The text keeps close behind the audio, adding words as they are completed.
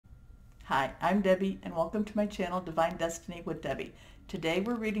Hi, I'm Debbie and welcome to my channel Divine Destiny with Debbie. Today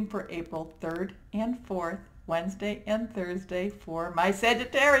we're reading for April 3rd and 4th, Wednesday and Thursday for my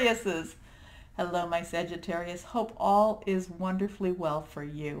Sagittariuses. Hello my Sagittarius, hope all is wonderfully well for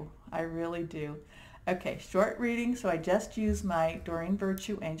you. I really do. Okay, short reading, so I just used my Doreen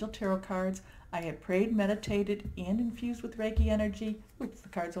Virtue Angel Tarot cards. I have prayed, meditated, and infused with Reiki energy. Oops, the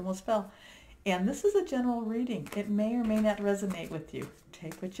cards almost fell. And this is a general reading. It may or may not resonate with you.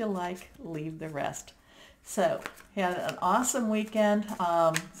 Take what you like, leave the rest. So, had an awesome weekend.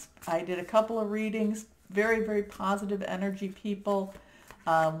 I did a couple of readings. Very, very positive energy people.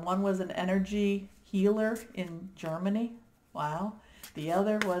 One was an energy healer in Germany. Wow. The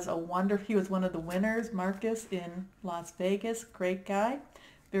other was he was one of the winners, Marcus in Las Vegas. Great guy.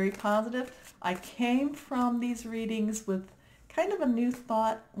 Very positive. I came from these readings with kind of a new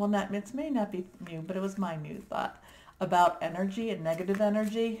thought. Well, it may not be new, but it was my new thought about energy and negative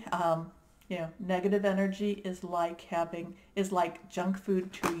energy. Negative energy is like junk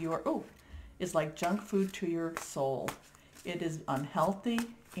food to your soul. It is unhealthy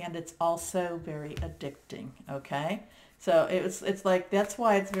and it's also very addicting. Okay, so it's like that's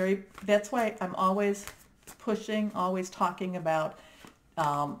why I'm always pushing, always talking about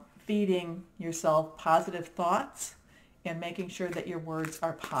feeding yourself positive thoughts and making sure that your words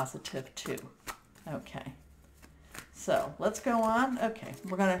are positive too. Okay, so let's go on. Okay,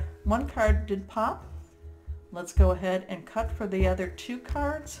 one card did pop. Let's go ahead and cut for the other two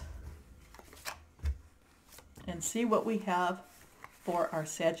cards and see what we have for our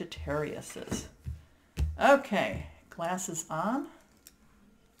Sagittariuses. Okay, glasses on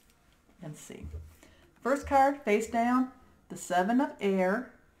and see. First card, face down, the Seven of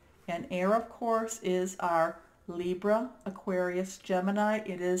Air, and air of course is our Libra, Aquarius, Gemini.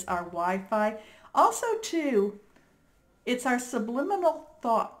 It is our Wi-Fi. Also too, it's our subliminal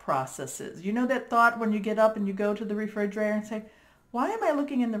thought processes. You know that thought when you get up and you go to the refrigerator and say, why am I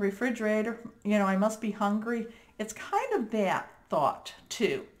looking in the refrigerator? I must be hungry. It's kind of that thought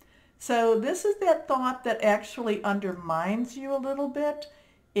too. So this is that thought that actually undermines you a little bit.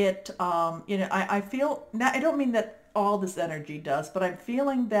 I feel, I don't mean that all this energy does, but I'm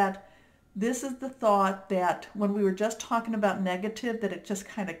feeling that this is the thought that when we were just talking about negative, that it just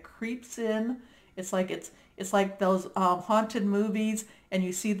kind of creeps in. It's like those haunted movies, and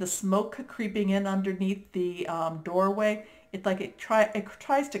you see the smoke creeping in underneath the doorway. It's like it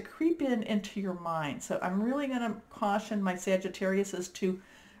tries to creep into your mind. So I'm really going to caution my Sagittariuses to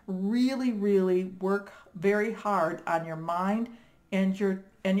really, really work very hard on your mind and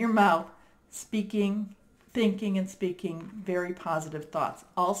your mouth, thinking and speaking very positive thoughts.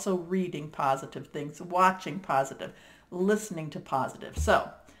 Also reading positive things, watching positive, listening to positive.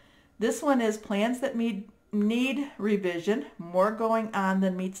 So this one is plans that need revision, more going on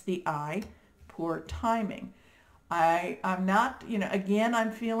than meets the eye, poor timing. I'm not, again,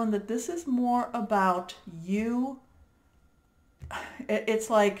 I'm feeling that this is more about you. It's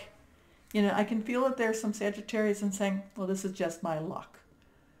like, I can feel that there's some Sagittarius and saying, well, this is just my luck.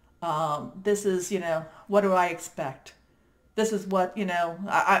 This is, what do I expect? This is what,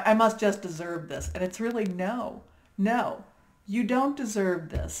 I must just deserve this. And it's really no, you don't deserve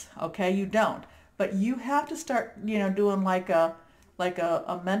this. Okay. You don't, but you have to start, doing like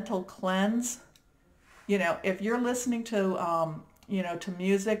a mental cleanse. If you're listening to, to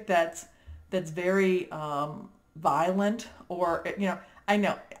music that's very, violent or, I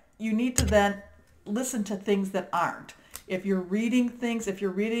know you need to then listen to things that aren't. If you're reading things, the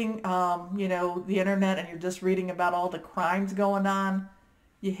internet, and you're just reading about all the crimes going on,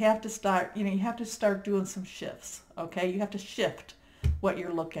 you have to start, doing some shifts, okay? You have to shift what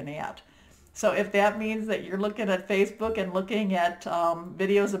you're looking at. So if that means that you're looking at Facebook and looking at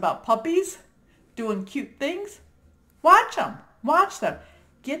videos about puppies doing cute things, watch them.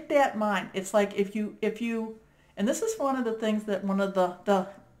 Get that mind. It's like if you, and this is one of the things that one of the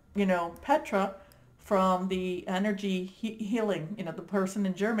Petra, from the energy healing, the person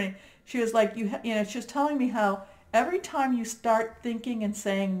in Germany, she was like, she was telling me how every time you start thinking and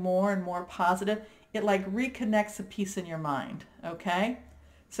saying more and more positive, it like reconnects a piece in your mind. Okay.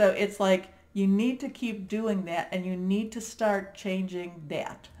 So it's like, you need to keep doing that and you need to start changing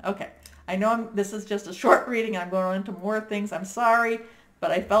that. Okay. I know this is just a short reading. I'm going into more things. I'm sorry,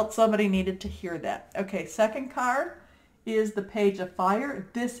 but I felt somebody needed to hear that. Okay. Second card is the Page of Fire.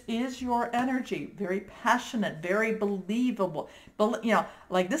 This is your energy, very passionate, very believable.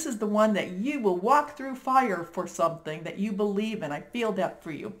 Like this is the one that you will walk through fire for something that you believe in. I feel that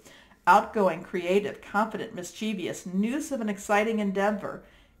for you. Outgoing, creative, confident, mischievous, news of an exciting endeavor.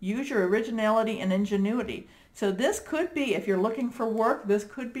 Use your originality and ingenuity. So this could be, if you're looking for work, this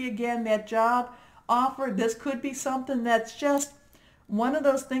could be, again, that job offer. This could be something that's just one of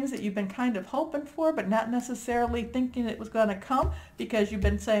those things that you've been kind of hoping for, but not necessarily thinking it was going to come, because you've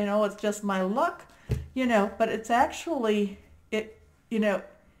been saying, oh, it's just my luck, but it's actually, it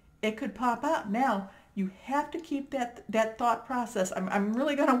could pop out. Now, you have to keep that thought process. I'm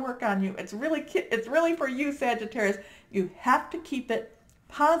really going to work on you. It's really for you, Sagittarius. You have to keep it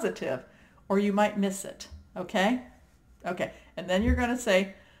positive, or you might miss it. Okay? Okay. And then you're going to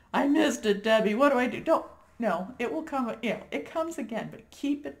say, I missed it, Debbie. What do I do? No, it will come. It comes again, but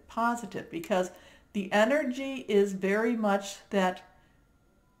keep it positive, because the energy is very much that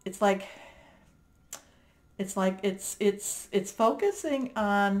it's focusing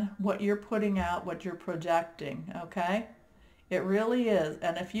on what you're putting out, what you're projecting, okay? It really is.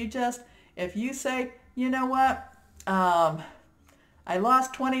 And if you say, you know what, I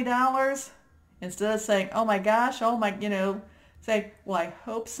lost $20, instead of saying, oh my gosh, say, well, I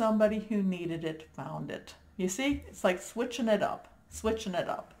hope somebody who needed it found it. You see, it's like switching it up.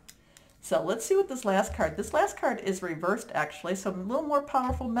 So let's see what this last card is reversed, actually, so a little more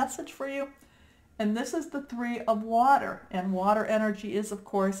powerful message for you. And this is the Three of Water. And water energy is, of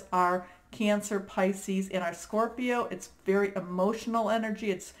course, our Cancer, Pisces, and our Scorpio. It's very emotional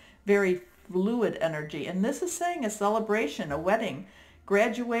energy. It's very fluid energy. And this is saying a celebration, a wedding,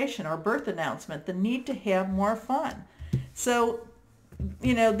 graduation, or birth announcement, the need to have more fun. So,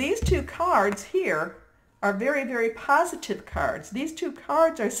 these two cards here are very, very positive cards. These two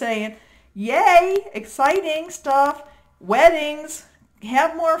cards are saying, yay, exciting stuff, weddings,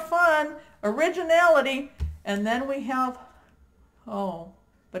 have more fun, originality. And then we have, oh,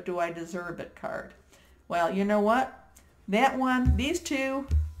 but do I deserve it card. Well, you know what? That one, these two,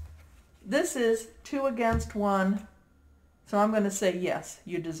 this is 2 against 1. So I'm going to say, yes,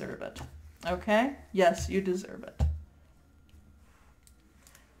 you deserve it. Okay? Yes, you deserve it.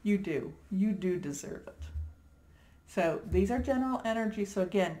 You do. You do deserve it. So these are general energy. So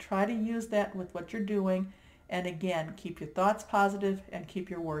again, try to use that with what you're doing. And again, keep your thoughts positive and keep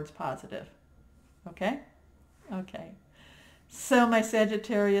your words positive. Okay? Okay. So my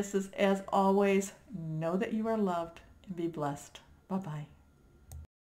Sagittarius, as always, know that you are loved and be blessed. Bye-bye.